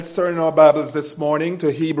Let's turn our Bibles this morning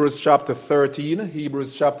to Hebrews chapter 13.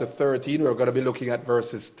 Hebrews chapter 13, we're going to be looking at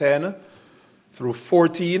verses 10 through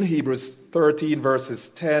 14. Hebrews 13, verses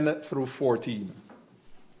 10 through 14.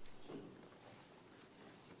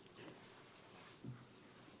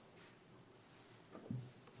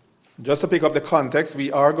 Just to pick up the context,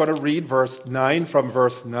 we are going to read verse 9 from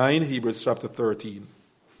verse 9, Hebrews chapter 13.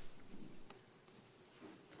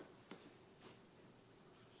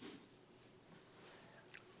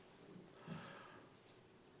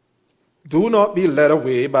 Do not be led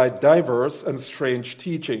away by diverse and strange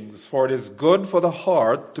teachings, for it is good for the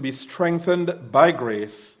heart to be strengthened by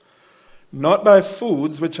grace, not by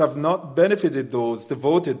foods which have not benefited those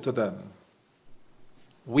devoted to them.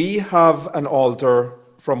 We have an altar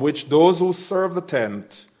from which those who serve the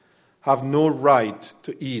tent have no right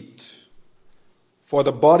to eat. For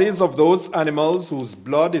the bodies of those animals whose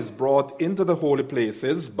blood is brought into the holy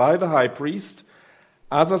places by the high priest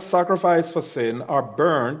as a sacrifice for sin are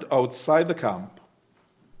burned outside the camp.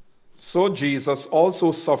 So Jesus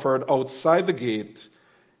also suffered outside the gate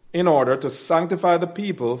in order to sanctify the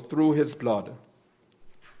people through his blood.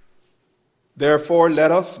 Therefore,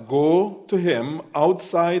 let us go to him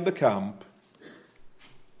outside the camp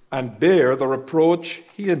and bear the reproach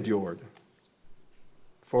he endured.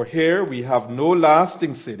 For here we have no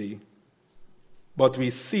lasting city, but we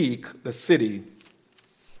seek the city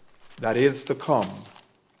that is to come.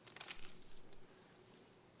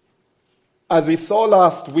 As we saw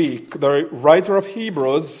last week, the writer of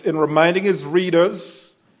Hebrews, in reminding his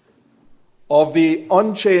readers of the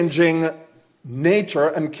unchanging nature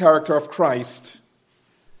and character of Christ,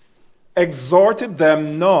 exhorted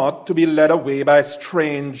them not to be led away by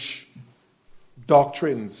strange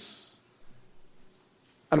doctrines.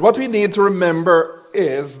 And what we need to remember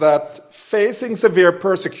is that facing severe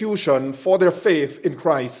persecution for their faith in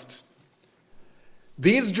Christ,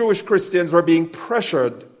 these Jewish Christians were being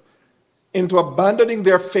pressured into abandoning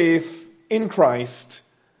their faith in Christ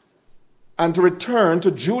and to return to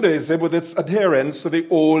Judaism with its adherence to the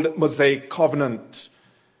old Mosaic covenant.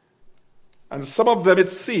 And some of them, it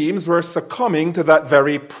seems, were succumbing to that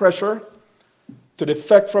very pressure to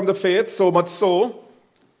defect from the faith, so much so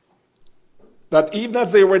that even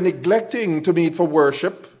as they were neglecting to meet for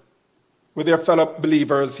worship with their fellow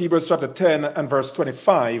believers, Hebrews chapter 10 and verse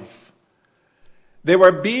 25, they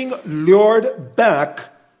were being lured back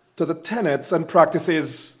to the tenets and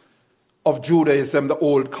practices of Judaism, the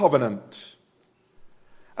Old Covenant.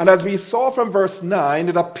 And as we saw from verse 9,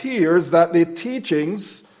 it appears that the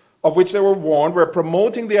teachings of which they were warned were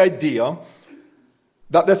promoting the idea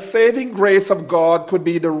that the saving grace of God could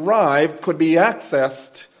be derived, could be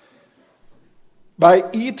accessed by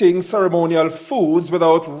eating ceremonial foods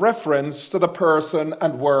without reference to the person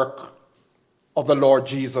and work of the Lord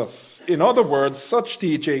Jesus. In other words, such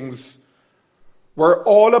teachings were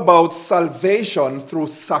all about salvation through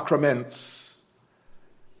sacraments.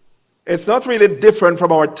 It's not really different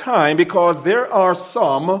from our time because there are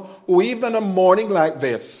some who, even on a morning like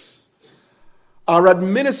this, are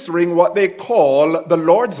administering what they call the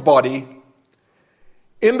Lord's body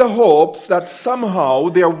in the hopes that somehow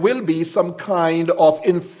there will be some kind of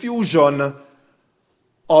infusion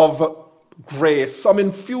of grace, some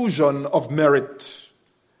infusion of merit.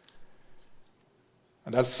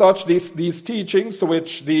 And as such, these teachings to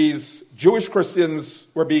which these Jewish Christians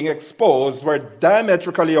were being exposed were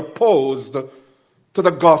diametrically opposed to the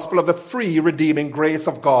gospel of the free, redeeming grace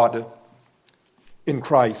of God in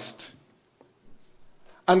Christ.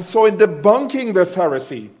 And so in debunking this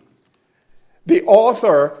heresy, the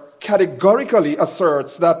author categorically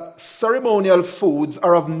asserts that ceremonial foods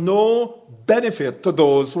are of no benefit to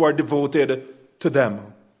those who are devoted to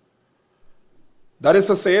them. That is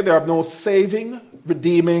to say, they have no saving,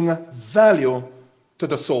 redeeming value to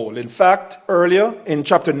the soul. In fact, earlier in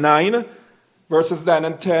chapter 9, verses 9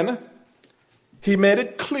 and 10, he made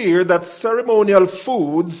it clear that ceremonial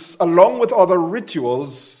foods, along with other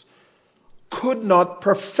rituals, could not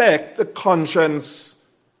perfect the conscience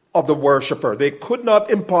of the worshiper. They could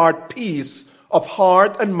not impart peace of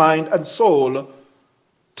heart and mind and soul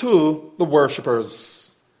to the worshipers.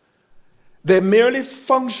 They merely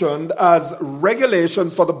functioned as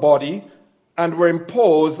regulations for the body and were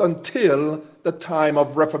imposed until the time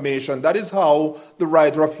of Reformation. That is how the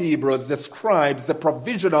writer of Hebrews describes the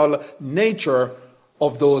provisional nature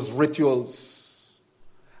of those rituals.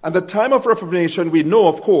 And the time of Reformation, we know,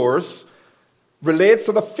 of course, relates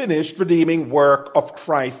to the finished redeeming work of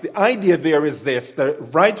Christ. The idea there is this: the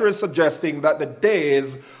writer is suggesting that the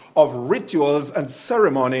days of rituals and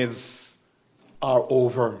ceremonies are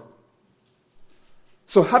over.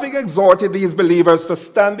 So having exhorted these believers to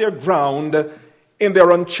stand their ground in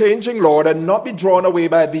their unchanging Lord and not be drawn away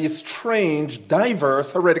by these strange,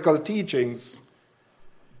 diverse, heretical teachings.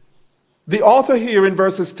 The author here in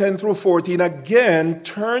verses 10 through 14 again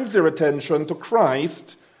turns their attention to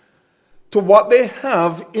Christ, to what they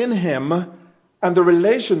have in him, and the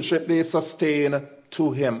relationship they sustain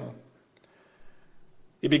to him.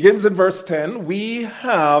 He begins in verse 10, we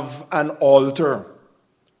have an altar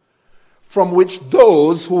from which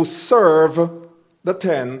those who serve the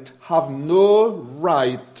tent have no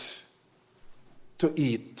right to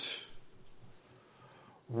eat.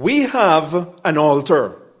 We have an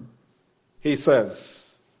altar, he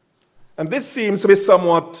says. And this seems to be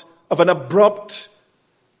somewhat of an abrupt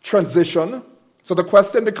transition. So the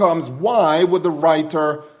question becomes, why would the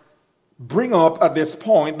writer bring up at this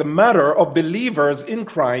point the matter of believers in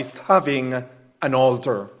Christ having an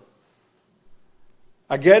altar?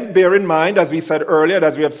 Again, bear in mind, as we said earlier, and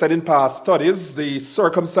as we have said in past studies, the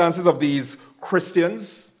circumstances of these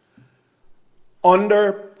Christians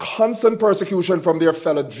under constant persecution from their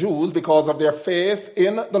fellow Jews because of their faith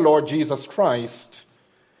in the Lord Jesus Christ.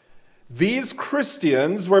 These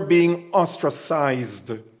Christians were being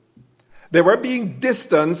ostracized. They were being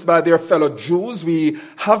distanced by their fellow Jews. We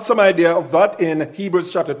have some idea of that in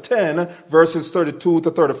Hebrews chapter 10, verses 32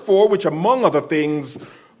 to 34, which among other things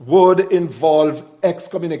would involve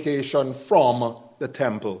excommunication from the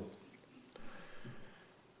temple.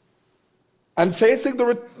 And facing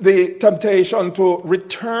the temptation to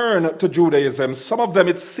return to Judaism, some of them,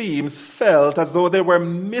 it seems, felt as though they were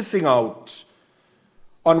missing out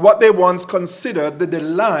on what they once considered the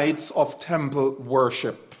delights of temple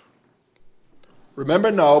worship. Remember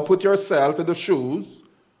now, put yourself in the shoes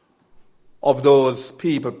of those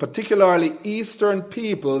people, particularly Eastern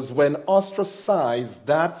peoples, when ostracized.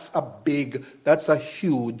 That's a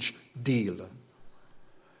huge deal.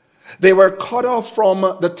 They were cut off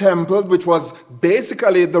from the temple, which was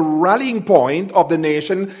basically the rallying point of the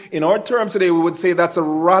nation. In our terms today, we would say that's a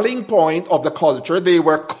rallying point of the culture. They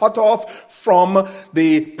were cut off from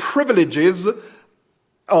the privileges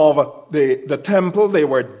of the temple. They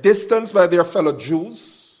were distanced by their fellow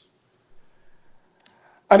Jews.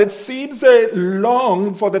 And it seems they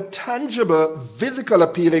longed for the tangible, physical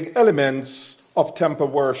appealing elements of temple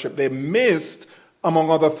worship. They missed, among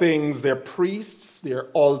other things, their priests, their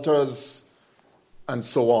altars, and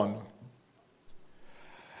so on.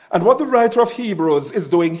 And what the writer of Hebrews is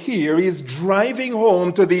doing here is driving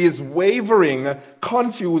home to these wavering,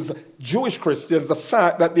 confused Jewish Christians the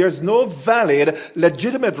fact that there's no valid,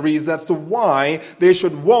 legitimate reason as to why they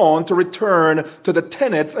should want to return to the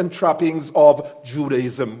tenets and trappings of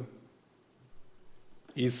Judaism.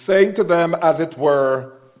 He's saying to them, as it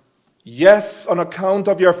were, yes, on account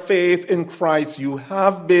of your faith in Christ, you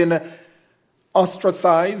have been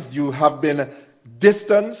ostracized, you have been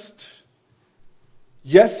distanced.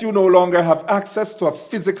 Yes, you no longer have access to a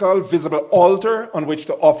physical, visible altar on which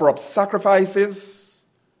to offer up sacrifices.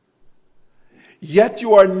 Yet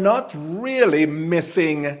you are not really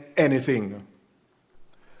missing anything.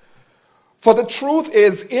 For the truth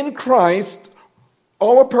is, in Christ,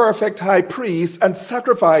 our perfect high priest and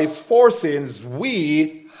sacrifice for sins,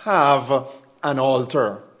 we have an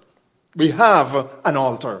altar. We have an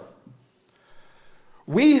altar.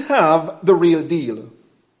 We have the real deal,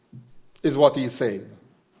 is what he's saying.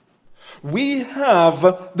 We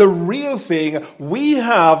have the real thing. We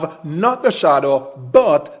have not the shadow,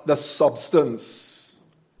 but the substance.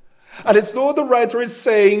 And it's though the writer is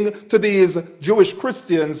saying to these Jewish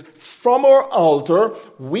Christians, from our altar,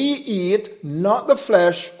 we eat not the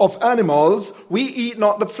flesh of animals, we eat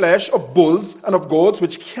not the flesh of bulls and of goats,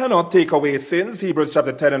 which cannot take away sins, Hebrews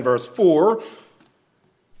chapter 10 and verse 4.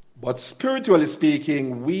 But spiritually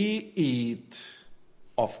speaking, we eat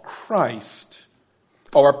of Christ,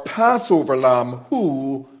 our Passover lamb,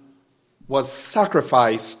 who was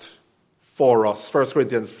sacrificed for us. 1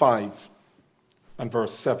 Corinthians 5 and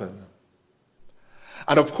verse 7.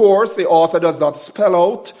 And of course, the author does not spell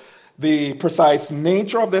out the precise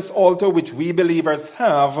nature of this altar which we believers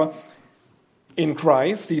have in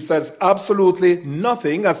Christ. He says absolutely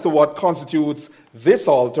nothing as to what constitutes this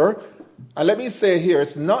altar. And let me say here,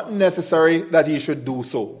 it's not necessary that he should do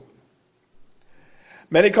so.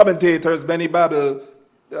 Many commentators, many Bible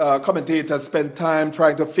commentators spend time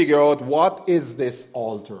trying to figure out what is this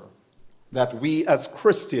altar that we as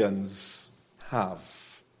Christians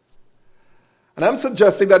have. And I'm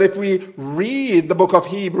suggesting that if we read the book of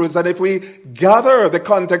Hebrews and if we gather the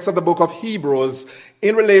context of the book of Hebrews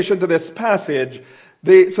in relation to this passage,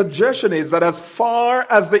 the suggestion is that as far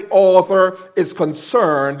as the author is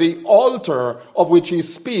concerned, the altar of which he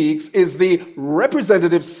speaks is the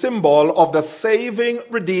representative symbol of the saving,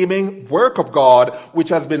 redeeming work of God, which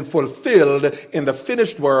has been fulfilled in the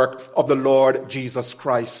finished work of the Lord Jesus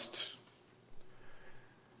Christ.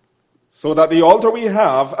 So that the altar we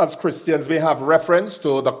have as Christians, we have reference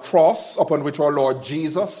to the cross upon which our Lord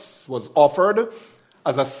Jesus was offered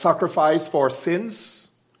as a sacrifice for sins.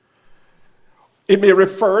 It may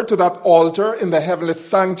refer to that altar in the heavenly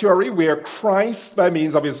sanctuary where Christ, by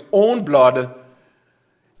means of his own blood,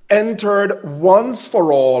 entered once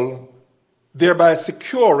for all, thereby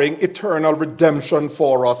securing eternal redemption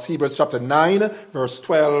for us. Hebrews chapter 9, verse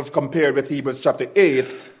 12, compared with Hebrews chapter 8,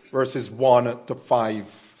 verses 1 to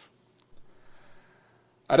 5.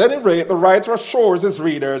 At any rate, the writer assures his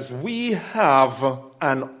readers, we have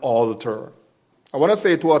an altar. I want to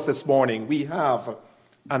say to us this morning, we have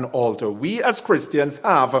an altar. We as Christians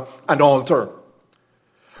have an altar.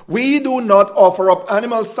 We do not offer up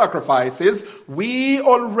animal sacrifices. We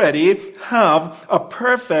already have a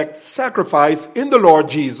perfect sacrifice in the Lord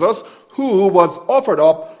Jesus, who was offered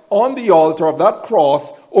up on the altar of that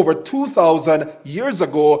cross over 2,000 years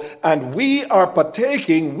ago, and we are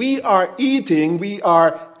partaking, we are eating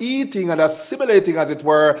and assimilating, as it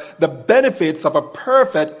were, the benefits of a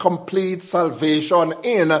perfect, complete salvation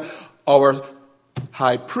in our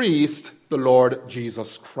high priest, the Lord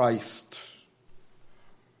Jesus Christ.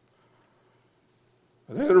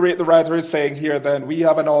 At any rate, the writer is saying here then, we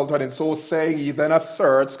have an altar, and in so saying, he then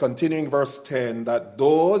asserts, continuing verse 10, that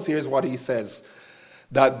those, here's what he says,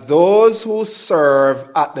 that those who serve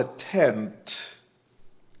at the tent,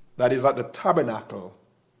 that is at the tabernacle,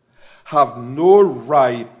 have no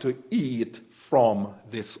right to eat from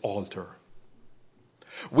this altar.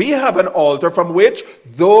 We have an altar from which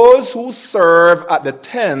those who serve at the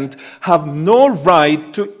tent have no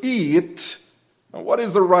right to eat. Now, what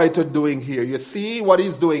is the writer doing here? You see, what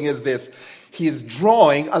he's doing is this. He's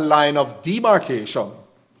drawing a line of demarcation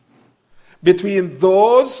between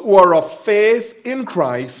those who are of faith in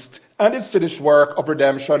Christ and his finished work of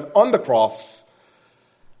redemption on the cross,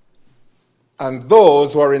 and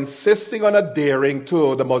those who are insisting on adhering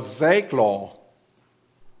to the Mosaic law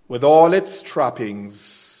with all its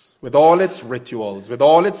trappings, with all its rituals, with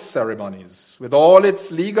all its ceremonies, with all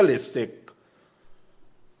its legalistic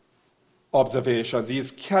observations. He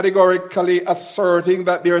is categorically asserting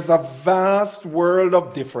that there is a vast world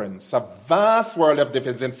of difference,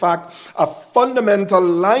 In fact, a fundamental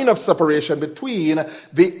line of separation between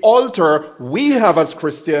the altar we have as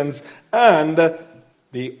Christians and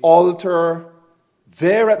the altar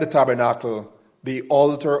there at the tabernacle, the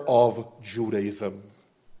altar of Judaism.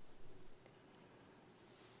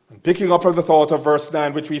 And picking up from the thought of verse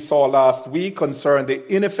 9, which we saw last week, concerning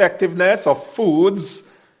the ineffectiveness of foods,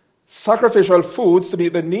 sacrificial foods to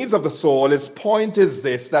meet the needs of the soul, his point is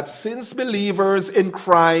this, that since believers in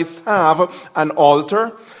Christ have an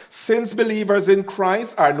altar, since believers in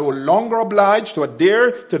Christ are no longer obliged to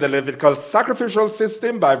adhere to the Levitical sacrificial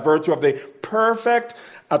system by virtue of the perfect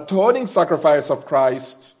atoning sacrifice of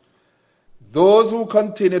Christ, those who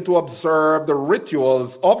continue to observe the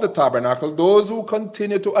rituals of the tabernacle, those who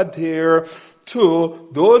continue to adhere to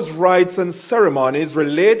those rites and ceremonies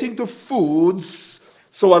relating to foods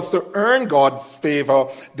so as to earn God's favor,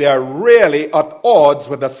 they are really at odds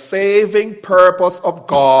with the saving purpose of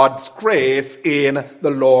God's grace in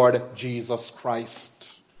the Lord Jesus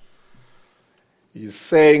Christ. He's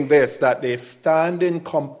saying this, that they stand in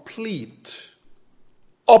complete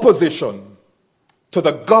opposition to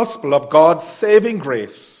the gospel of God's saving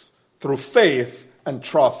grace through faith and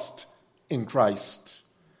trust in Christ.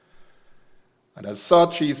 And as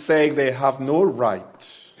such, he's saying they have no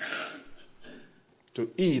right to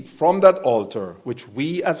eat from that altar which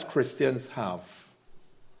we as Christians have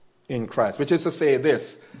in Christ. Which is to say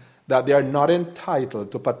this, that they are not entitled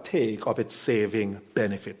to partake of its saving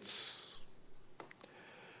benefits.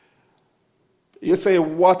 You say,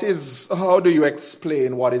 how do you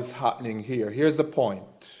explain what is happening here? Here's the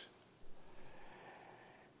point.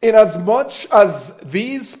 Inasmuch as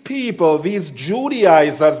these people, these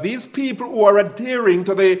Judaizers, these people who are adhering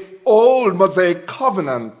to the old Mosaic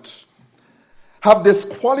covenant, have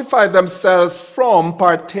disqualified themselves from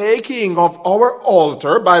partaking of our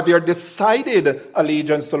altar by their decided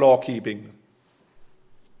allegiance to law keeping,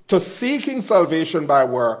 to seeking salvation by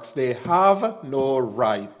works, they have no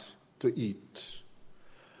right to eat.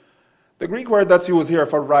 The Greek word that's used here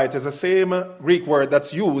for right is the same Greek word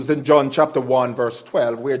that's used in John chapter 1, verse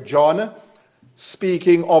 12, where John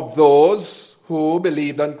speaking of those who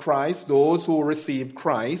believed in Christ, those who received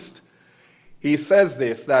Christ, he says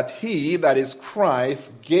this, that he, that is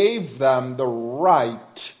Christ, gave them the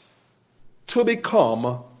right to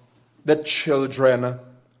become the children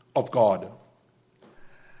of God.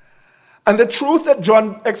 And the truth that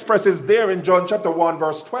John expresses there in John chapter 1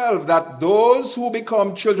 verse 12, that those who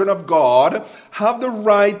become children of God have the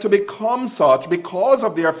right to become such because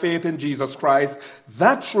of their faith in Jesus Christ,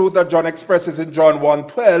 that truth that John expresses in John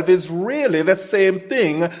 1:12 is really the same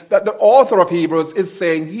thing that the author of Hebrews is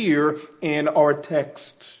saying here in our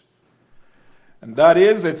text. And that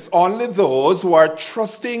is, it's only those who are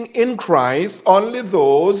trusting in Christ, only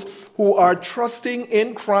those who are trusting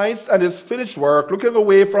in Christ and his finished work, looking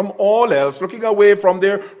away from all else, looking away from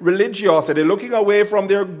their religiosity, looking away from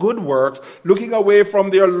their good works, looking away from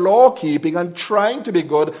their law-keeping and trying to be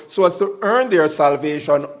good so as to earn their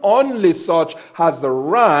salvation. Only such has the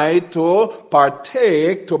right to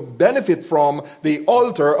partake, to benefit from the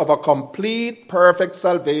altar of a complete, perfect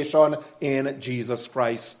salvation in Jesus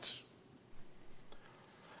Christ.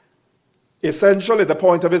 Essentially, the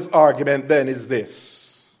point of his argument then is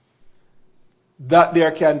this, that there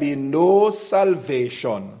can be no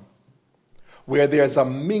salvation where there's a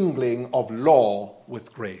mingling of law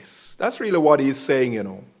with grace. That's really what he's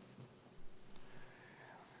saying,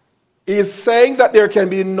 He's saying that there can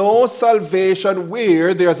be no salvation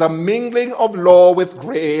where there's a mingling of law with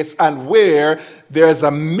grace and where there's a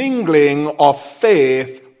mingling of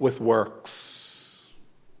faith with works.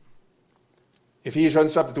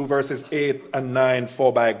 Ephesians chapter 2 verses 8 and 9,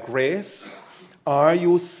 for by grace are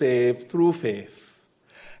you saved through faith,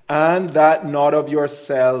 and that not of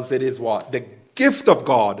yourselves, it is what? The gift of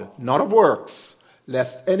God, not of works,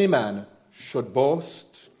 lest any man should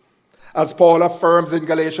boast. As Paul affirms in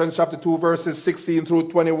Galatians chapter 2 verses 16 through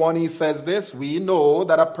 21, he says this, we know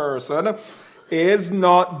that a person is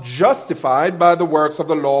not justified by the works of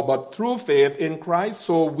the law, but through faith in Christ.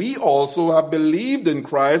 So we also have believed in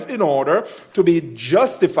Christ in order to be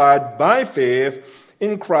justified by faith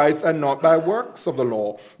in Christ and not by works of the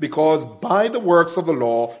law, because by the works of the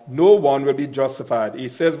law no one will be justified. He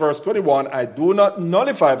says, verse 21, I do not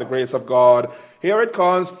nullify the grace of God. Here it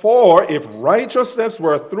comes, for if righteousness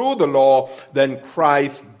were through the law, then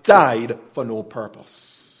Christ died for no purpose.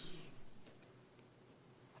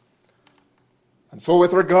 And so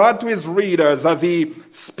with regard to his readers, as he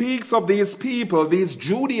speaks of these people, these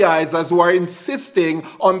Judaizers who are insisting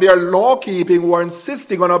on their law-keeping, who are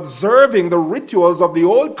insisting on observing the rituals of the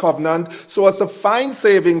Old Covenant so as to find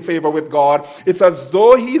saving favor with God, it's as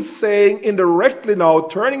though he's saying indirectly now,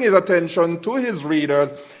 turning his attention to his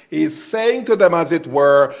readers, he's saying to them as it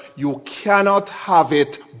were, you cannot have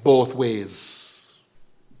it both ways.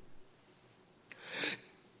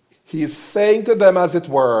 He's saying to them as it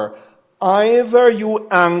were, either you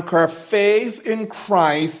anchor faith in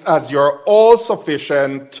Christ as your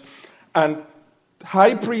all-sufficient and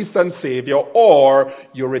high priest and savior, or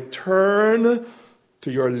you return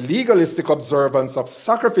to your legalistic observance of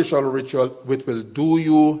sacrificial ritual, which will do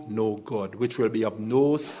you no good, which will be of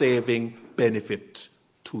no saving benefit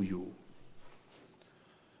to you.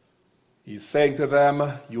 He's saying to them,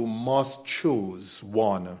 you must choose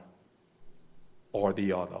one or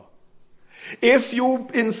the other. If you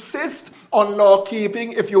insist on law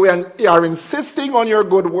keeping, if you are insisting on your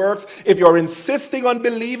good works, if you're insisting on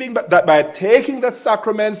believing that by taking the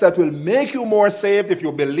sacraments that will make you more saved, if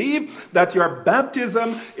you believe that your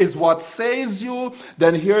baptism is what saves you,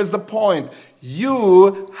 then here's the point.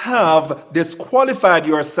 You have disqualified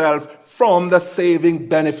yourself from the saving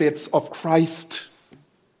benefits of Christ.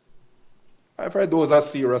 I've heard those are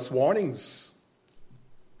serious warnings.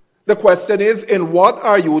 The question is, in what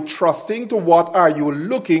are you trusting? To what are you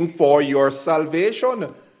looking for your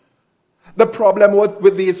salvation? The problem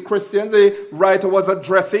with these Christians, the writer was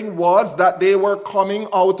addressing, was that they were coming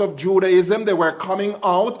out of Judaism. They were coming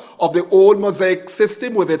out of the old Mosaic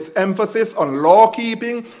system with its emphasis on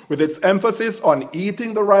law-keeping, with its emphasis on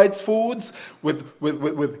eating the right foods,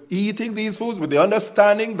 with eating these foods, with the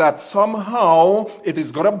understanding that somehow it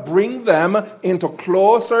is going to bring them into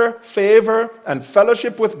closer favor and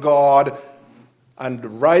fellowship with God. And the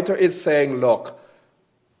writer is saying, look,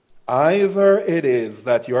 either it is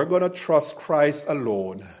that you're going to trust Christ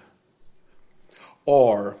alone,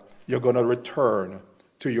 or you're going to return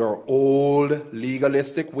to your old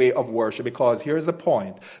legalistic way of worship. Because here's the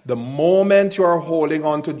point. The moment you're holding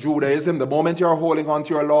on to Judaism, the moment you're holding on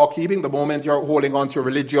to your law-keeping, the moment you're holding on to your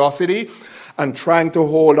religiosity and trying to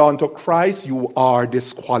hold on to Christ, you are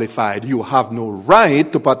disqualified. You have no right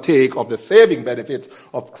to partake of the saving benefits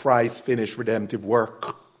of Christ's finished redemptive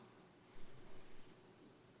work.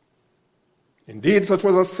 Indeed, such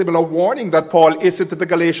was a similar warning that Paul issued to the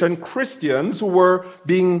Galatian Christians who were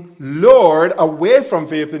being lured away from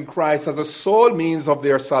faith in Christ as a sole means of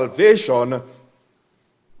their salvation.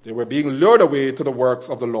 They were being lured away to the works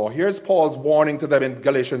of the law. Here's Paul's warning to them in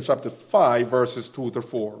Galatians chapter 5, verses 2 to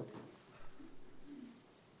 4.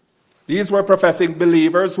 These were professing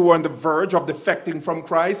believers who were on the verge of defecting from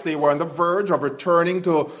Christ. They were on the verge of returning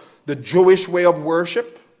to the Jewish way of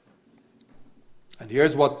worship. And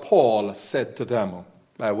here's what Paul said to them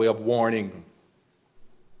by way of warning.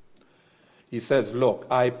 He says, look,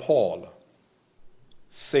 I, Paul,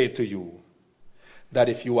 say to you that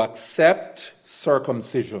if you accept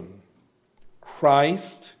circumcision,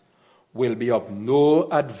 Christ will be of no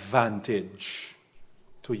advantage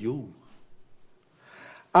to you.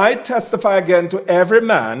 I testify again to every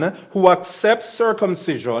man who accepts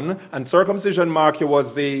circumcision, and circumcision, Mark,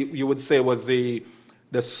 was the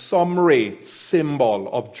summary symbol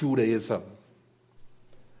of Judaism.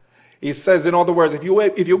 He says, in other words, if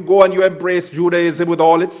you go and you embrace Judaism with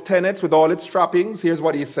all its tenets, with all its trappings, here's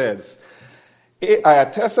what he says. I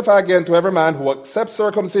testify again to every man who accepts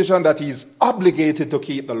circumcision that he is obligated to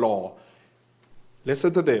keep the law.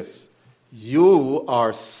 Listen to this. You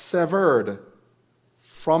are severed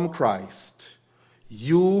from Christ.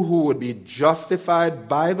 You who would be justified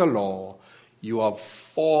by the law, you have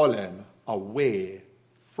fallen away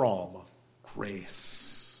from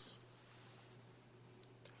grace.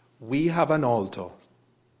 We have an altar.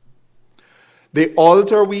 The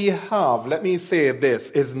altar we have, let me say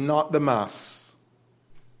this, is not the Mass.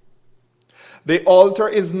 The altar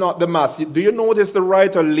is not the Mass. Do you notice the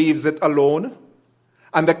writer leaves it alone?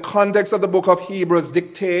 And the context of the book of Hebrews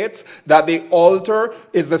dictates that the altar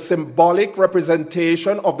is a symbolic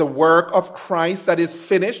representation of the work of Christ that is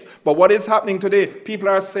finished. But what is happening today? People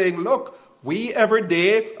are saying, look, we every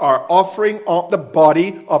day are offering up the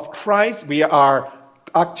body of Christ. We are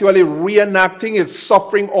actually reenacting his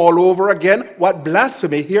suffering all over again. What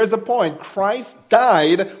blasphemy. Here's the point. Christ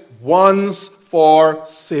died once for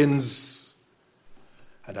sins.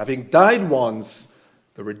 And having died once,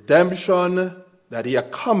 the redemption that he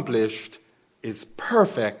accomplished is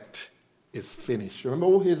perfect, is finished.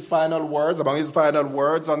 Remember his final words, among his final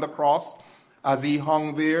words on the cross, as he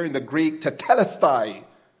hung there in the Greek, tetelestai.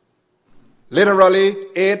 Literally,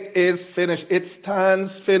 it is finished. It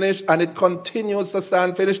stands finished, and it continues to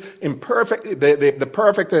stand finished in the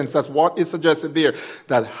perfect tense. That's what is suggested there.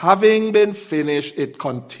 That having been finished, it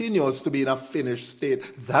continues to be in a finished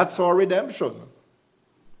state. That's our redemption.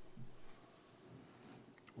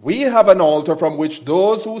 We have an altar from which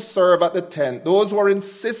those who serve at the tent, those who are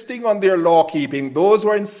insisting on their law keeping, those who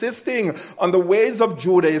are insisting on the ways of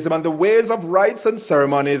Judaism and the ways of rites and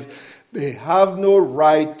ceremonies, they have no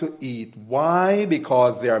right to eat. Why?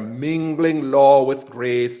 Because they are mingling law with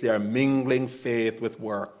grace. They are mingling faith with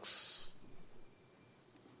works.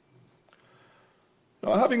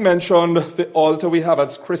 Now, having mentioned the altar we have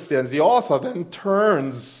as Christians, the author then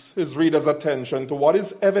turns his reader's attention to what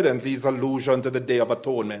is evidently his allusion to the Day of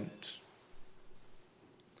Atonement.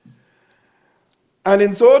 And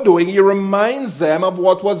in so doing, he reminds them of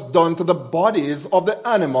what was done to the bodies of the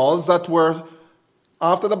animals that were,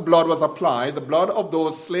 after the blood was applied, the blood of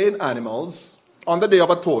those slain animals on the Day of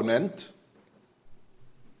Atonement,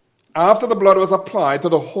 after the blood was applied to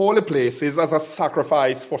the holy places as a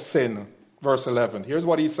sacrifice for sin. Verse 11, here's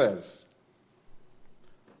what he says.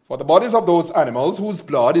 For the bodies of those animals whose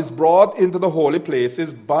blood is brought into the holy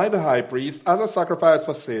places by the high priest as a sacrifice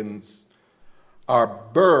for sins are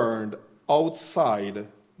burned outside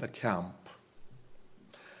the camp.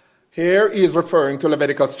 Here he is referring to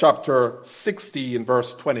Leviticus chapter 16,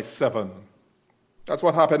 verse 27. That's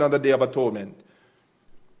what happened on the Day of Atonement.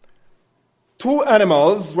 2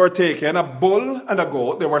 animals were taken, a bull and a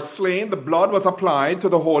goat. They were slain. The blood was applied to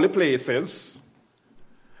the holy places.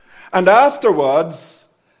 And afterwards,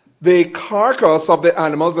 the carcass of the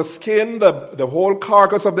animals, the skin, the whole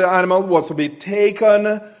carcass of the animal was to be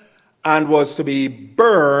taken and was to be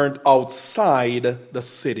burned outside the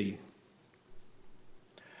city.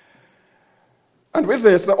 And with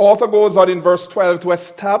this, the author goes on in verse 12 to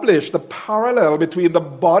establish the parallel between the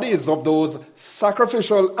bodies of those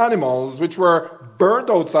sacrificial animals which were burnt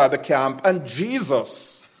outside the camp and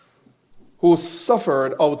Jesus, who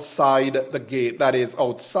suffered outside the gate, that is,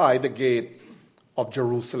 outside the gate of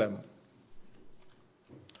Jerusalem.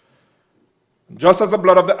 Just as the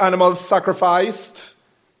blood of the animals sacrificed,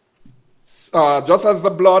 just as the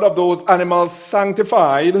blood of those animals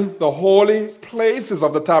sanctified the holy places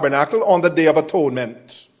of the tabernacle on the Day of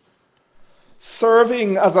Atonement,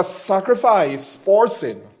 serving as a sacrifice for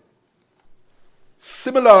sin,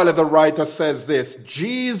 Similarly, the writer says this: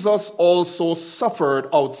 Jesus also suffered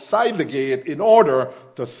outside the gate in order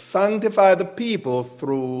to sanctify the people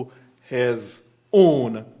through his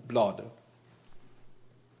own blood.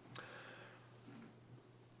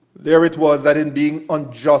 There it was that in being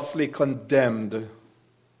unjustly condemned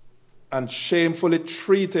and shamefully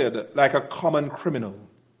treated like a common criminal,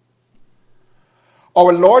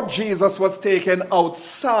 our Lord Jesus was taken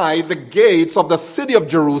outside the gates of the city of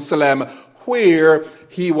Jerusalem, where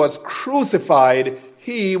he was crucified.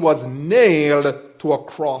 He was nailed to a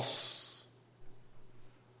cross.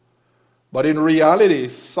 But in reality,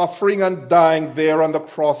 suffering and dying there on the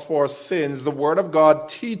cross for sins, the Word of God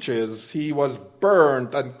teaches he was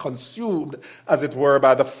burned and consumed, as it were,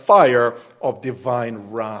 by the fire of divine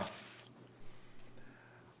wrath.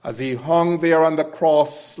 As he hung there on the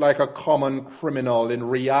cross like a common criminal, in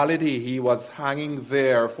reality, he was hanging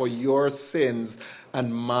there for your sins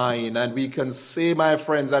and mine. And we can say, my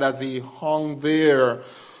friends, that as he hung there,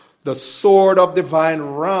 the sword of divine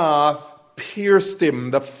wrath pierced him.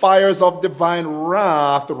 The fires of divine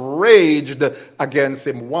wrath raged against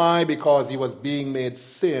him. Why? Because he was being made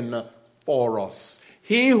sin for us.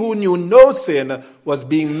 He who knew no sin was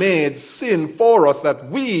being made sin for us, that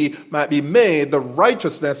we might be made the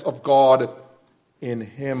righteousness of God in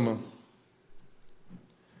him.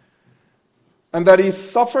 And that he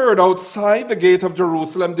suffered outside the gate of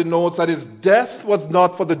Jerusalem denotes that his death was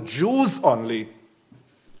not for the Jews only,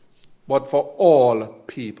 but for all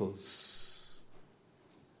peoples.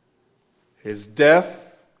 His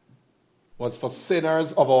death was for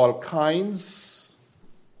sinners of all kinds,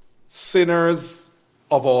 sinners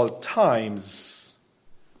of all times,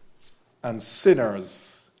 and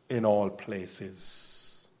sinners in all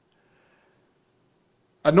places.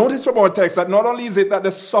 And notice from our text that not only is it that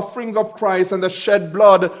the sufferings of Christ and the shed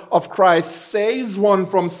blood of Christ saves one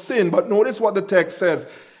from sin, but notice what the text says.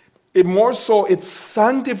 It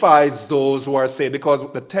sanctifies those who are saved, because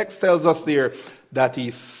the text tells us there that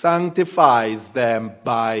he sanctifies them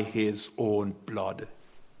by his own blood.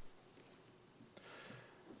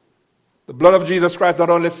 The blood of Jesus Christ not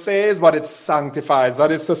only saves, but it sanctifies.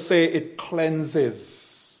 That is to say, it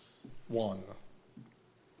cleanses one.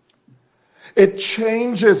 It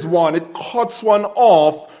changes one. It cuts one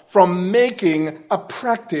off from making a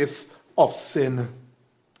practice of sin.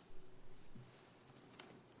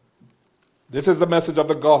 This is the message of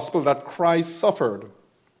the gospel, that Christ suffered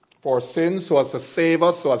for sins so as to save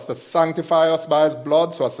us, so as to sanctify us by his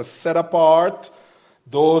blood, so as to set apart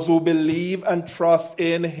those who believe and trust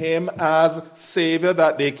in him as Savior,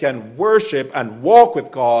 that they can worship and walk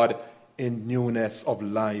with God in newness of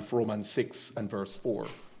life. Romans 6 and verse 4.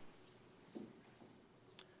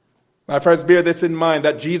 My friends, bear this in mind,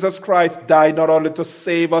 that Jesus Christ died not only to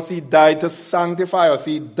save us, he died to sanctify us.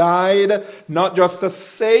 He died not just to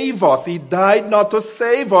save us. He died not to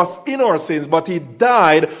save us in our sins, but he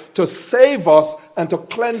died to save us and to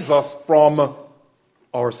cleanse us from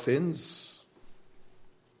our sins.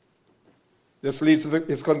 This leads to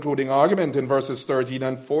his concluding argument in verses 13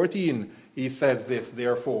 and 14. He says this: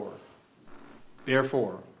 Therefore,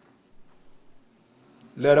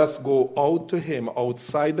 let us go out to him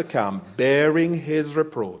outside the camp, bearing his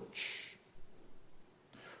reproach.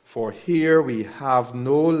 For here we have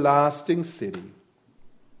no lasting city,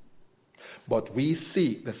 but we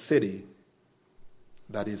seek the city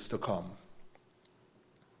that is to come.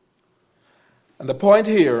 And the point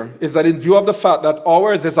here is that in view of the fact that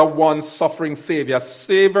ours is a one-suffering Savior, a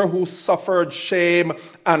Savior who suffered shame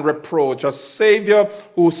and reproach, a Savior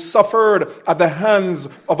who suffered at the hands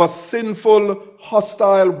of a sinful,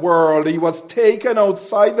 hostile world. He was taken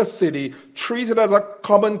outside the city, treated as a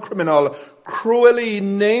common criminal, cruelly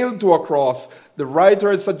nailed to a cross. The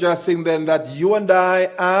writer is suggesting then that you and I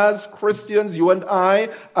as Christians, you and I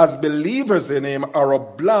as believers in him, are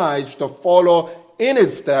obliged to follow in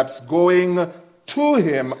his steps, going to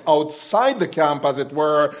him outside the camp, as it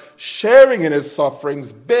were, sharing in his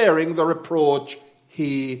sufferings, bearing the reproach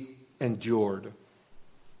he endured.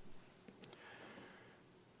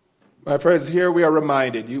 My friends, here we are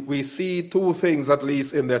reminded, we see two things at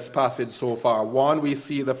least in this passage so far. One, we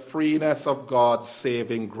see the freeness of God's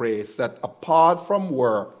saving grace, that apart from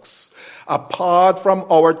works, apart from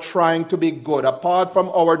our trying to be good, apart from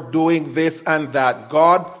our doing this and that,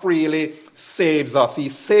 God freely saves us. He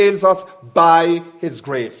saves us by his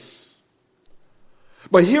grace.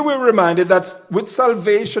 But here we're reminded that with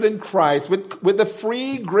salvation in Christ, with the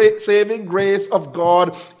free saving grace of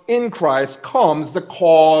God in Christ, comes the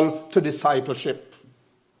call to discipleship.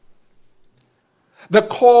 The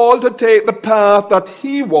call to take the path that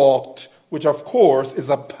he walked, which of course is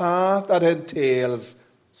a path that entails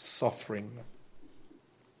suffering.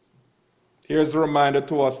 Here's a reminder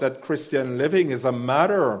to us that Christian living is a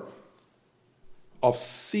matter of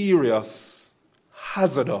serious,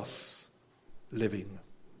 hazardous living.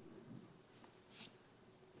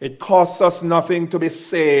 It costs us nothing to be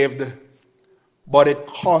saved, but it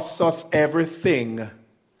costs us everything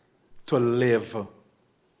to live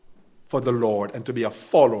for the Lord and to be a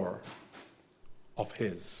follower of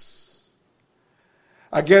His.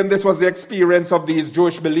 Again, this was the experience of these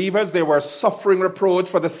Jewish believers. They were suffering reproach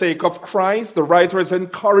for the sake of Christ. The writer is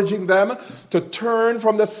encouraging them to turn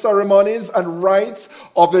from the ceremonies and rites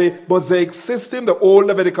of the Mosaic system, the old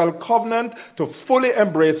Levitical covenant, to fully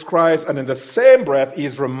embrace Christ. And in the same breath, he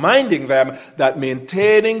is reminding them that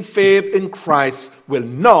maintaining faith in Christ will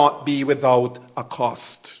not be without a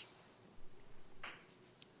cost.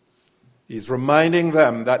 He's reminding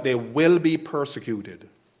them that they will be persecuted.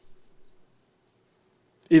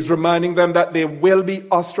 He's reminding them that they will be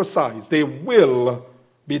ostracized. They will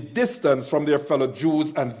be distanced from their fellow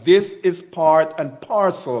Jews. And this is part and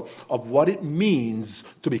parcel of what it means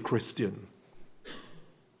to be Christian.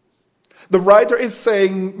 The writer is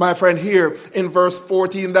saying, my friend, here in verse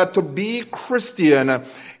 14, that to be Christian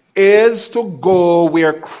is to go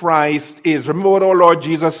where Christ is. Remember what our Lord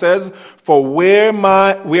Jesus says? For where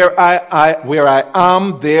I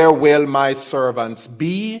am, there will my servants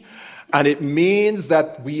be. And it means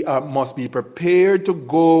that we must be prepared to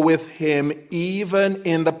go with him even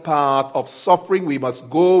in the path of suffering. We must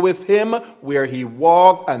go with him where he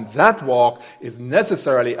walked, and that walk is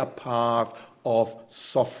necessarily a path of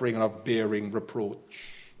suffering and of bearing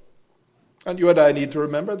reproach. And you and I need to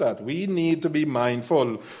remember that. We need to be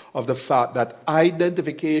mindful of the fact that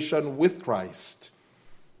identification with Christ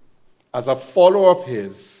as a follower of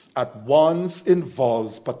his at once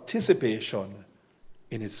involves participation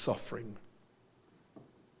in his suffering.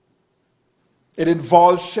 It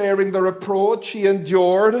involves sharing the reproach he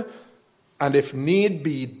endured, and if need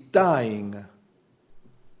be, dying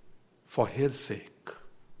for his sake.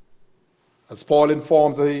 As Paul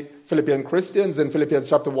informs the Philippian Christians in Philippians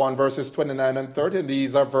chapter 1, verses 29 and 30, and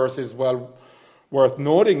these are verses well worth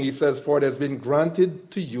noting. He says, for it has been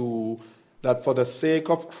granted to you that for the sake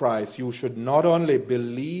of Christ you should not only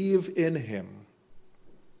believe in him,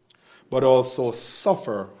 but also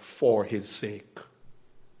suffer for his sake.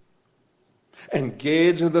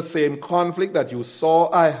 Engage in the same conflict that you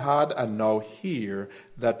saw I had and now hear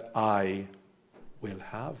that I will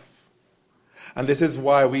have. And this is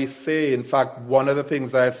why we say, in fact, one of the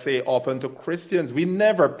things I say often to Christians, we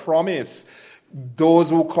never promise those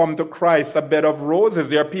who come to Christ a bed of roses.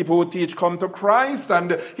 There are people who teach, come to Christ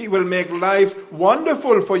and he will make life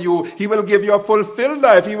wonderful for you. He will give you a fulfilled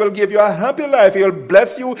life. He will give you a happy life. He will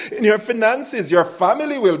bless you in your finances. Your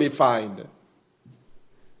family will be fine.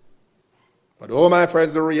 But oh, my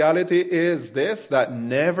friends, the reality is this, that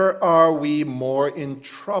never are we more in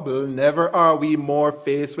trouble, never are we more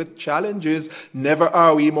faced with challenges, never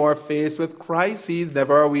are we more faced with crises,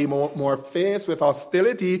 never are we more faced with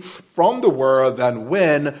hostility from the world than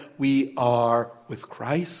when we are with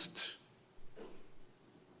Christ.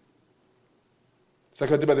 2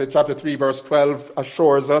 Timothy chapter 3 verse 12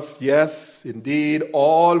 assures us, yes, indeed,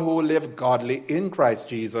 all who live godly in Christ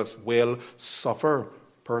Jesus will suffer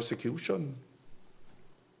persecution.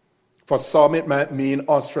 For some, it might mean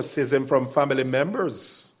ostracism from family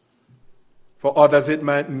members. For others, it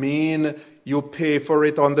might mean you pay for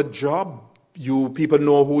it on the job. People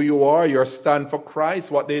know who you are. You stand for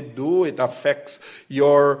Christ. What they do, it affects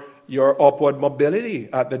your upward mobility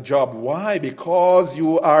at the job. Why? Because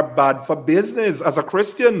you are bad for business as a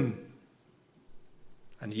Christian.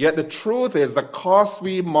 And yet the truth is the cost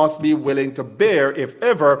we must be willing to bear if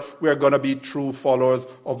ever we are going to be true followers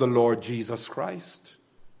of the Lord Jesus Christ.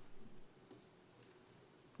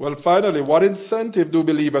 Well, finally, what incentive do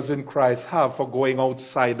believers in Christ have for going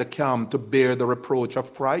outside the camp to bear the reproach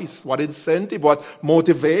of Christ? What incentive, what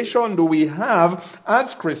motivation do we have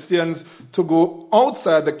as Christians to go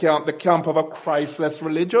outside the camp of a Christless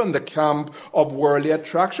religion, the camp of worldly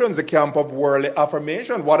attractions, the camp of worldly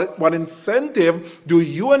affirmation? What incentive do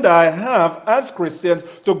you and I have as Christians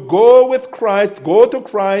to go with Christ, go to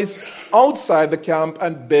Christ outside the camp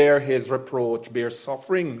and bear his reproach, bear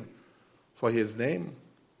suffering for his name?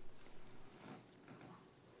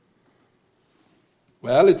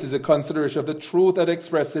 Well, it is a consideration of the truth that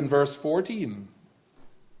expressed in verse 14.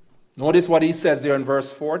 Notice what he says there in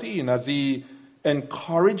verse 14 as he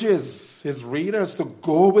encourages his readers to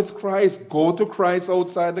go with Christ, go to Christ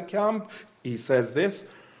outside the camp. He says this,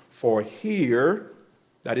 for here,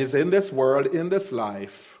 that is in this world, in this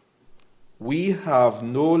life, we have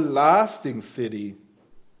no lasting city,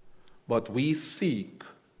 but we seek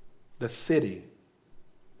the city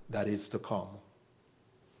that is to come.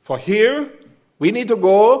 For here, we need to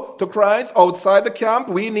go to Christ outside the camp.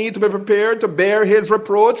 We need to be prepared to bear his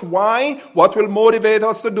reproach. Why? What will motivate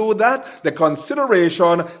us to do that? The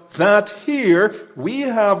consideration that here we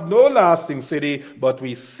have no lasting city, but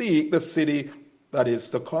we seek the city that is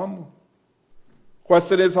to come.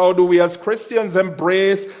 Question is, how do we as Christians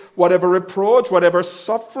embrace whatever reproach, whatever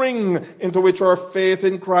suffering into which our faith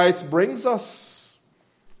in Christ brings us?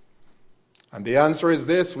 And the answer is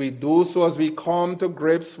this: we do so as we come to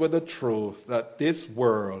grips with the truth that this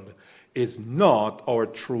world is not our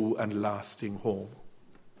true and lasting home.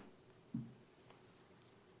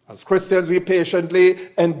 As Christians, we patiently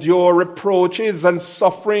endure reproaches and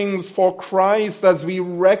sufferings for Christ as we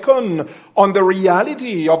reckon on the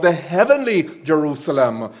reality of the heavenly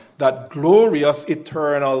Jerusalem, that glorious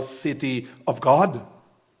eternal city of God.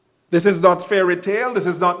 This is not fairy tale. This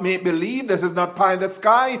is not make-believe. This is not pie in the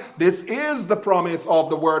sky. This is the promise of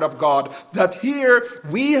the Word of God, that here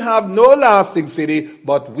we have no lasting city,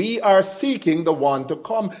 but we are seeking the one to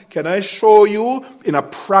come. Can I show you in a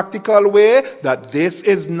practical way that this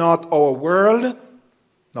is not our world,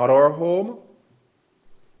 not our home?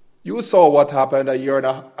 You saw what happened a year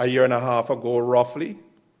and a half ago, roughly.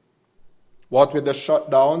 What with the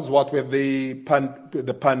shutdowns, what with the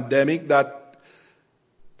pandemic that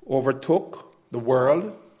overtook the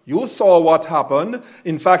world. You saw what happened.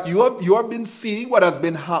 In fact, you have been seeing what has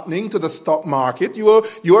been happening to the stock market.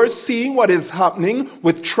 You are seeing what is happening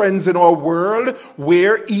with trends in our world,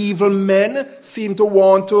 where evil men seem to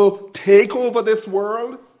want to take over this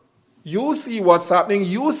world. You see what's happening.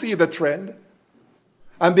 You see the trend.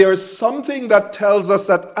 And there is something that tells us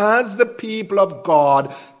that as the people of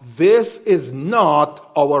God, this is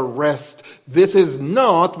not our rest. This is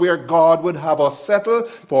not where God would have us settle.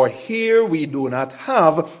 For here we do not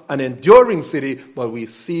have an enduring city, but we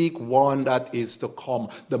seek one that is to come.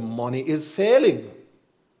 The money is failing.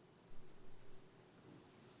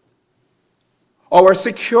 Our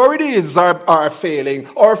securities are failing.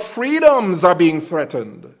 Our freedoms are being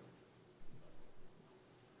threatened.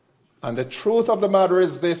 And the truth of the matter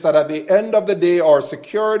is this, that at the end of the day, our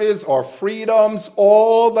securities, our freedoms,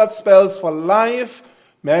 all that spells for life,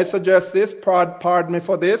 may I suggest this, pardon me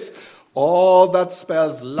for this, all that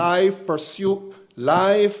spells life, pursuit,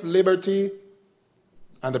 life, liberty,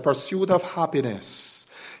 and the pursuit of happiness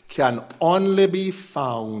can only be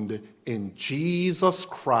found in Jesus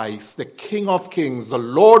Christ, the King of Kings, the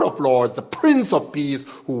Lord of Lords, the Prince of Peace,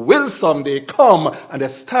 who will someday come and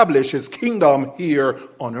establish his kingdom here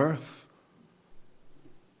on earth.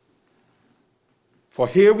 For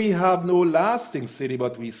here we have no lasting city,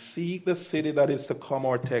 but we seek the city that is to come,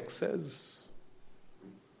 our text says.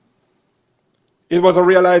 It was a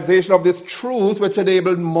realization of this truth which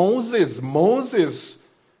enabled Moses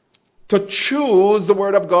to choose, the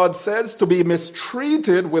Word of God says, to be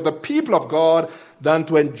mistreated with the people of God than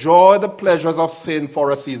to enjoy the pleasures of sin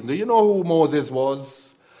for a season. Do you know who Moses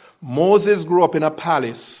was? Moses grew up in a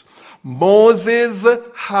palace. Moses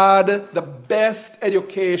had the best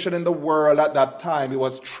education in the world at that time. He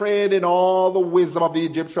was trained in all the wisdom of the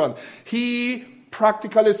Egyptians. He,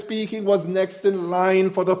 practically speaking, was next in line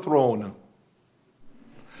for the throne.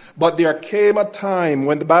 But there came a time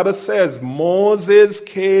when the Bible says Moses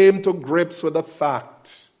came to grips with the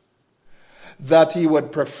fact that he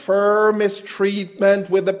would prefer mistreatment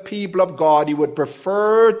with the people of God. He would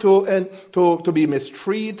prefer to be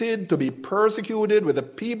mistreated, to be persecuted with the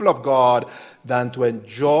people of God than to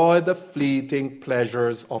enjoy the fleeting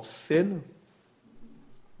pleasures of sin.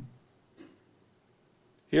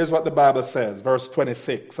 Here's what the Bible says, verse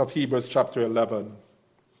 26 of Hebrews chapter 11.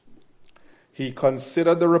 He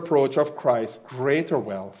considered the reproach of Christ greater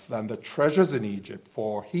wealth than the treasures in Egypt,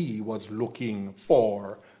 for he was looking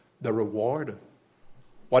for the reward.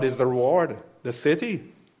 What is the reward? The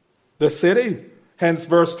city. The city. Hence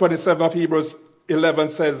verse 27 of Hebrews 11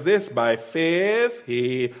 says this, by faith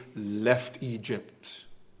he left Egypt.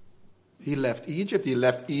 He left Egypt. He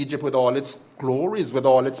left Egypt with all its glories, with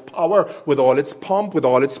all its power, with all its pomp, with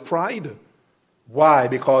all its pride. Why?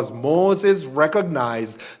 Because Moses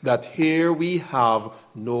recognized that here we have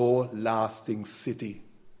no lasting city.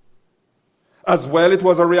 As well, it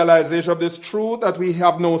was a realization of this truth that we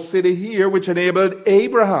have no city here, which enabled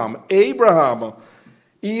Abraham,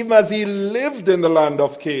 even as he lived in the land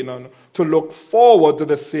of Canaan, to look forward to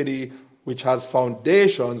the city which has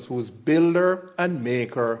foundations, whose builder and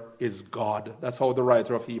maker is God. That's how the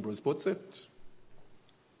writer of Hebrews puts it.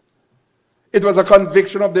 It was a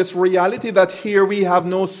conviction of this reality that here we have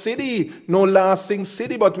no city, no lasting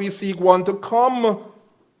city, but we seek one to come,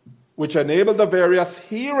 which enabled the various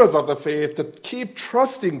hearers of the faith to keep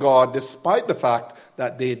trusting God despite the fact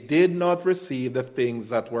that they did not receive the things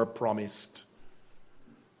that were promised.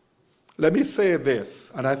 Let me say this,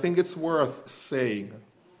 and I think it's worth saying.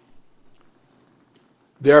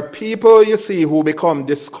 There are people, you see, who become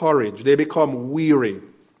discouraged. They become weary.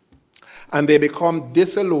 And they become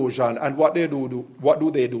disillusioned. And what do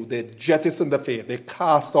they do? They jettison the faith. They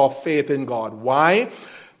cast off faith in God. Why?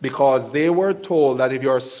 Because they were told that if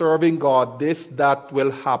you're serving God, this, that will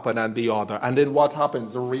happen, and the other. And then what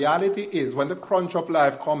happens? The reality is, when the crunch of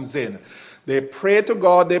life comes in, they pray to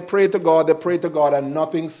God, they pray to God, they pray to God, and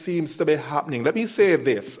nothing seems to be happening. Let me say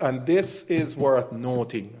this, and this is worth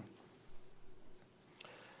noting.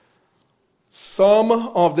 Some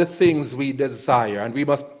of the things we desire, and we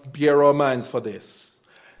must bear our minds for this.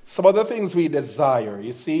 Some of the things we desire,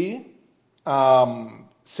 you see,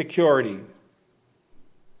 security,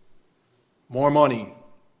 more money,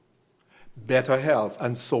 better health,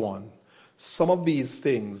 and so on. Some of these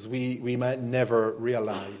things we might never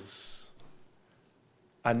realize.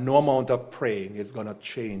 And no amount of praying is going to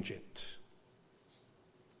change it.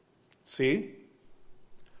 See?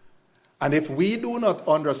 And if we do not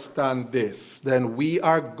understand this, then we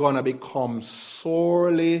are going to become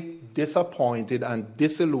sorely disappointed and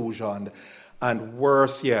disillusioned, and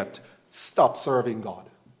worse yet, stop serving God.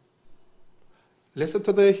 Listen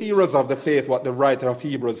to the heroes of the faith, what the writer of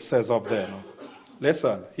Hebrews says of them.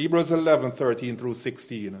 Listen, Hebrews 11:13 through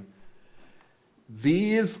 16.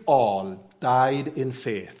 These all died in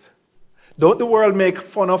faith. Don't the world make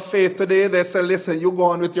fun of faith today? They say, listen, you go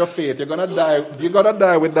on with your faith. You're going to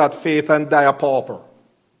die with that faith and die a pauper.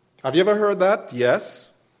 Have you ever heard that?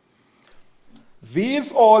 Yes.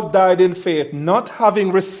 These all died in faith, not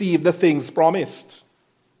having received the things promised,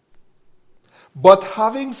 but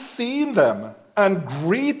having seen them and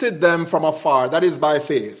greeted them from afar, that is by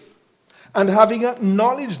faith. And having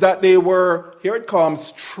acknowledged that they were, here it comes,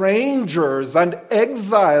 strangers and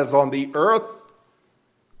exiles on the earth.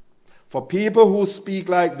 For people who speak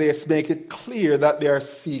like this make it clear that they are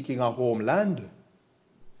seeking a homeland.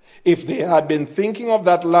 If they had been thinking of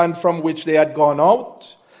that land from which they had gone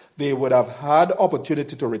out, they would have had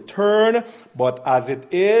opportunity to return. But as it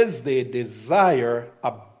is, they desire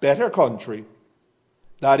a better country,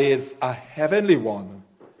 that is, a heavenly one.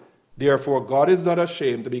 Therefore, God is not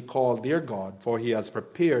ashamed to be called their God, for he has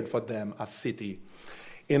prepared for them a city.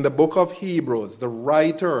 In the book of Hebrews, the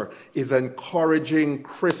writer is encouraging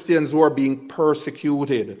Christians who are being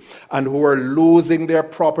persecuted and who are losing their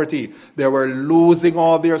property. They were losing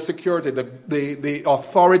all their security. The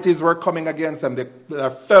authorities were coming against them.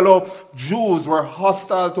 Their fellow Jews were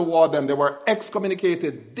hostile toward them. They were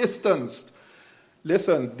excommunicated, distanced.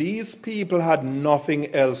 Listen, these people had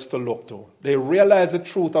nothing else to look to. They realized the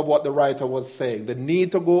truth of what the writer was saying. The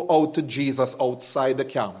need to go out to Jesus outside the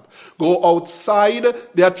camp. Go outside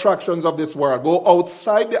the attractions of this world. Go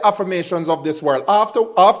outside the affirmations of this world.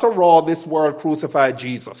 After all, this world crucified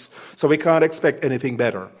Jesus. So we can't expect anything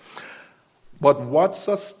better. But what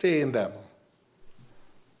sustained them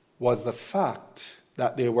was the fact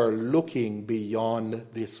that they were looking beyond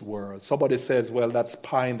this world. Somebody says, well, that's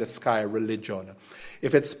pie-in-the-sky religion.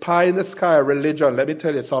 If it's pie-in-the-sky religion, let me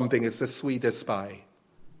tell you something, it's the sweetest pie.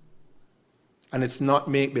 And it's not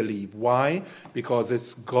make-believe. Why? Because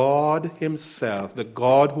it's God himself, the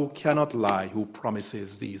God who cannot lie, who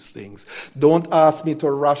promises these things. Don't ask me to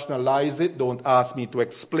rationalize it. Don't ask me to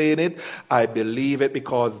explain it. I believe it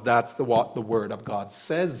because that's what the Word of God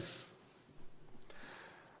says.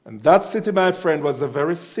 And that city, my friend, was the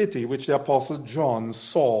very city which the Apostle John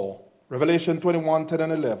saw, Revelation 21, 10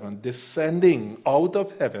 and 11, descending out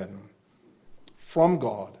of heaven from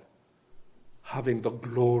God, having the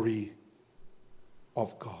glory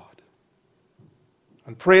of God.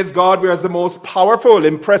 And praise God, whereas the most powerful,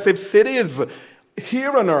 impressive cities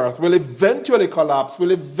here on earth will eventually collapse,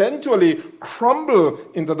 will eventually crumble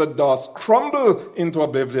into the dust, crumble into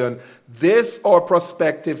oblivion. This, our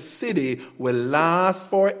prospective city, will last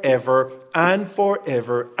forever and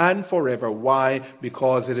forever and forever. Why?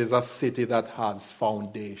 Because it is a city that has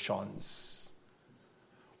foundations.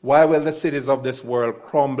 Why will the cities of this world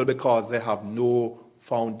crumble? Because they have no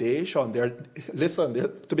foundation.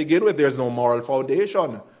 To begin with, there's no moral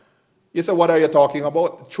foundation. You say, what are you talking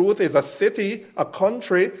about? The truth is, a city, a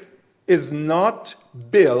country, is not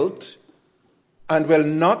built and will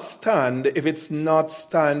not stand if it's not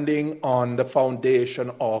standing on the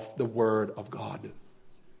foundation of the Word of God.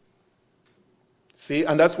 See,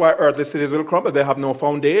 and that's why earthly cities will crumble. They have no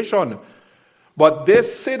foundation. But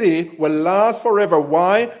this city will last forever.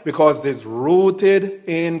 Why? Because it is rooted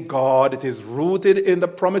in God. It is rooted in the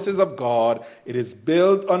promises of God. It is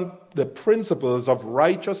built on the principles of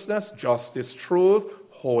righteousness, justice, truth,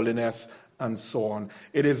 holiness, and so on.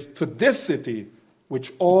 It is to this city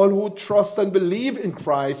which all who trust and believe in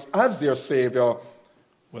Christ as their Savior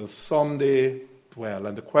will someday dwell.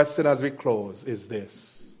 And the question as we close is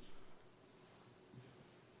this: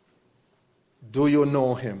 do you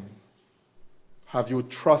know him? Have you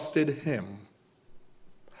trusted him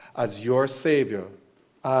as your Savior,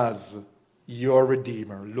 as your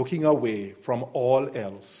Redeemer, looking away from all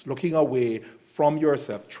else, looking away from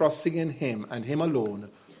yourself, trusting in him and him alone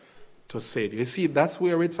to save you? You see, that's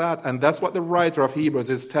where it's at, and that's what the writer of Hebrews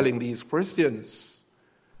is telling these Christians.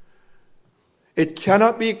 It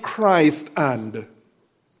cannot be Christ and.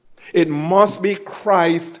 It must be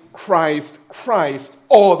Christ, Christ, Christ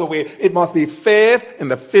all the way. It must be faith in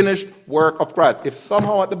the finished work of Christ. If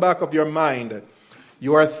somehow at the back of your mind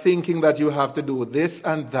you are thinking that you have to do this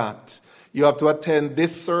and that, you have to attend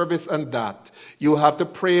this service and that, you have to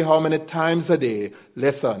pray how many times a day,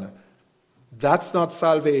 listen, that's not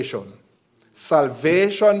salvation.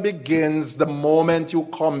 Salvation begins the moment you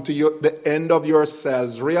come to the end of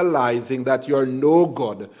yourselves, realizing that you're no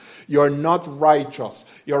good, you're not righteous,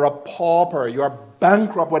 you're a pauper, you're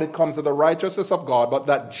bankrupt when it comes to the righteousness of God, but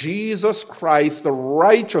that Jesus Christ, the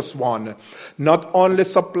righteous one, not only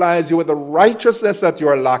supplies you with the righteousness that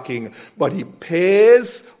you're lacking, but he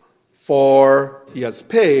has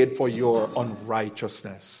paid for your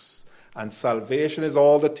unrighteousness. And salvation is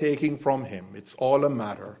all the taking from him. It's all a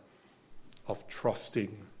matter of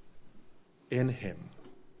trusting in him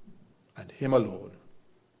and him alone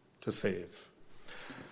to save.